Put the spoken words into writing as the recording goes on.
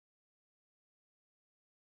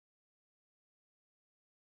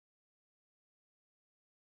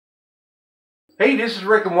Hey, this is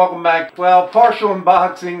Rick and welcome back. Well, partial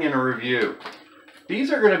unboxing and a review.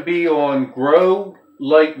 These are going to be on Grow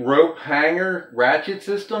Light rope hanger ratchet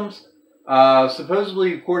systems.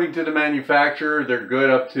 Supposedly, according to the manufacturer, they're good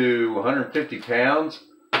up to 150 pounds.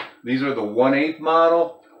 These are the 1/8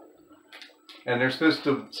 model. And they're supposed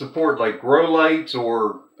to support like grow lights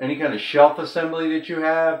or any kind of shelf assembly that you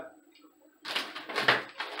have.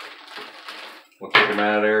 We'll take them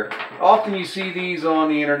out of there. Often you see these on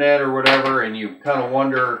the internet or whatever, and you kind of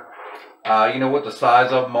wonder, what the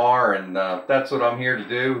size of them are, and that's what I'm here to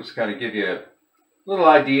do, is kind of give you a little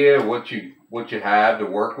idea of what you have to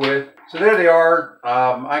work with. So there they are.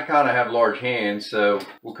 I kind of have large hands, so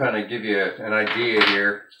we'll kind of give you an idea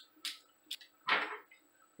here.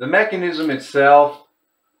 The mechanism itself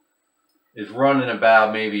is running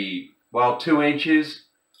about maybe, 2 inches.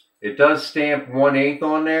 It does stamp 1/8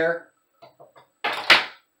 on there.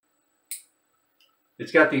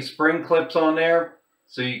 It's got these spring clips on there,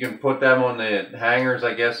 so you can put them on the hangers,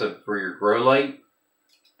 I guess, for your grow light.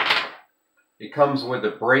 It comes with a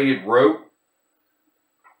braided rope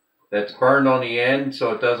that's burned on the end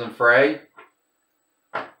so it doesn't fray.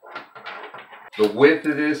 The width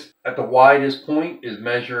of this at the widest point is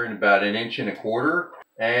measuring about 1.25 inches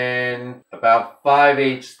and about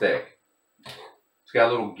 5/8 thick. It's got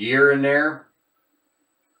a little gear in there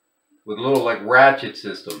with a little like ratchet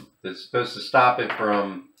system that's supposed to stop it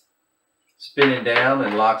from spinning down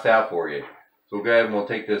and locks out for you. So we'll go ahead and we'll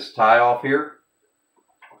take this tie off here.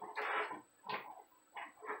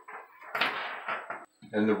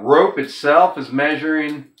 And the rope itself is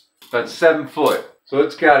measuring about 7 foot. So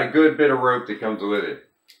it's got a good bit of rope that comes with it.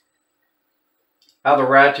 How the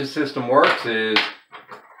ratchet system works is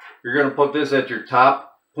you're going to put this at your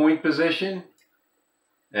top point position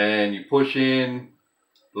and you push in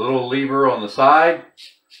the little lever on the side,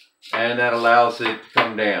 and that allows it to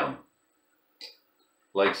come down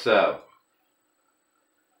like so.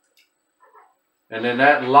 And then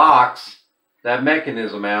that locks that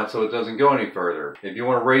mechanism out so it doesn't go any further. If you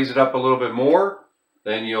want to raise it up a little bit more,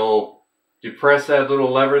 then you'll depress that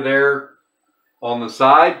little lever there on the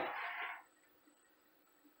side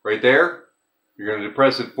right there. You're going to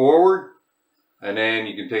depress it forward, and then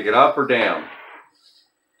you can take it up or down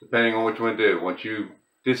depending on what you want to do. Once you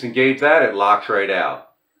disengage that, it locks right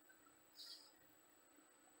out.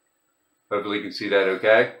 Hopefully you can see that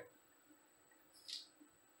okay.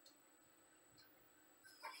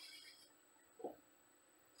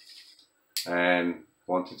 And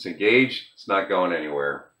once it's engaged, it's not going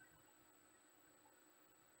anywhere.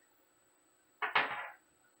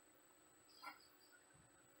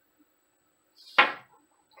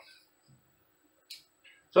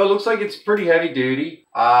 So it looks like it's pretty heavy duty.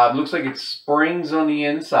 Looks like it springs on the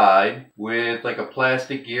inside with like a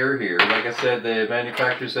plastic gear here. Like I said, the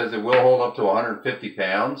manufacturer says it will hold up to 150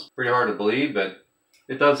 pounds. Pretty hard to believe, but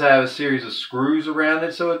it does have a series of screws around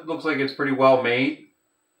it, so it looks like it's pretty well made.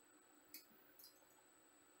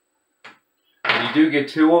 And you do get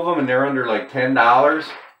 2 of them, and they're under like $10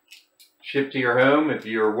 shipped to your home if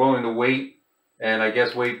you're willing to wait, and I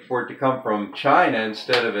guess wait for it to come from China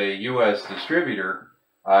instead of a U.S. distributor.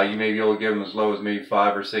 You may be able to get them as low as maybe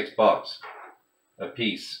 $5 or $6 a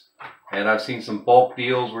piece. And I've seen some bulk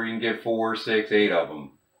deals where you can get 4, 6, 8 of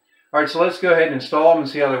them. Alright, so let's go ahead and install them and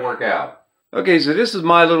see how they work out. Okay, so this is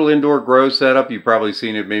my little indoor grow setup. You've probably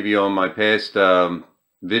seen it maybe on my past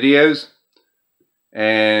videos.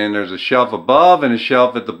 And there's a shelf above and a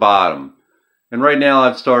shelf at the bottom. And right now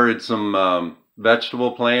I've started some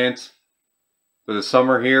vegetable plants for the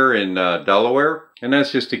summer here in Delaware. And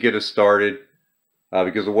that's just to get us started.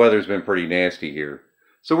 Because the weather's been pretty nasty here.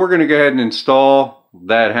 So we're going to go ahead and install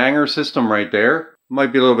that hanger system right there.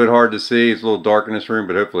 Might be a little bit hard to see. It's a little dark in this room,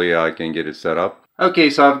 but hopefully I can get it set up. Okay,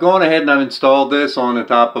 so I've gone ahead and I've installed this on the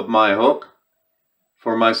top of my hook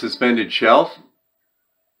for my suspended shelf.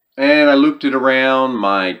 And I looped it around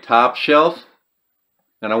my top shelf.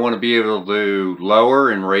 And I want to be able to lower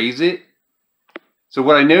and raise it. So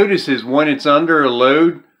what I notice is when it's under a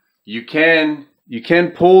load, you can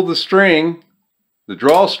pull the string, the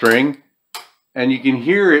drawstring, and you can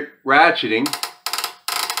hear it ratcheting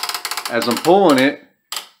as I'm pulling it,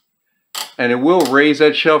 and it will raise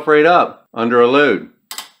that shelf right up under a load.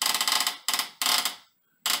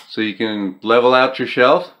 So you can level out your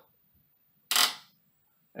shelf,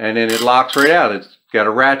 and then it locks right out. It's got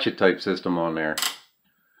a ratchet type system on there.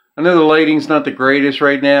 I know the lighting's not the greatest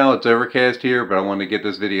right now. It's overcast here, but I wanted to get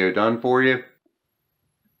this video done for you.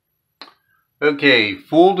 Okay,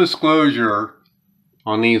 full disclosure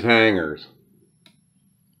on these hangers.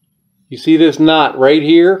 You see this knot right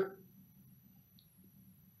here?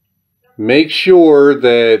 Make sure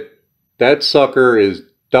that that sucker is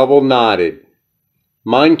double knotted.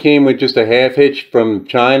 Mine came with just a half hitch from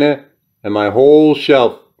China, and my whole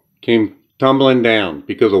shelf came tumbling down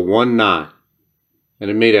because of one knot.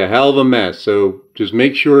 And it made a hell of a mess. So just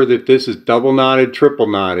make sure that this is double knotted, triple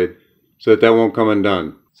knotted, so that won't come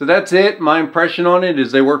undone. So that's it. My impression on it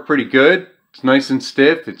is they work pretty good. It's nice and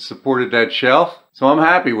stiff. It supported that shelf. So I'm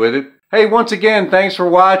happy with it. Hey, once again, thanks for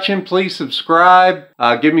watching. Please subscribe.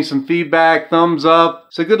 Give me some feedback, thumbs up.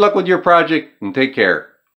 So good luck with your project and take care.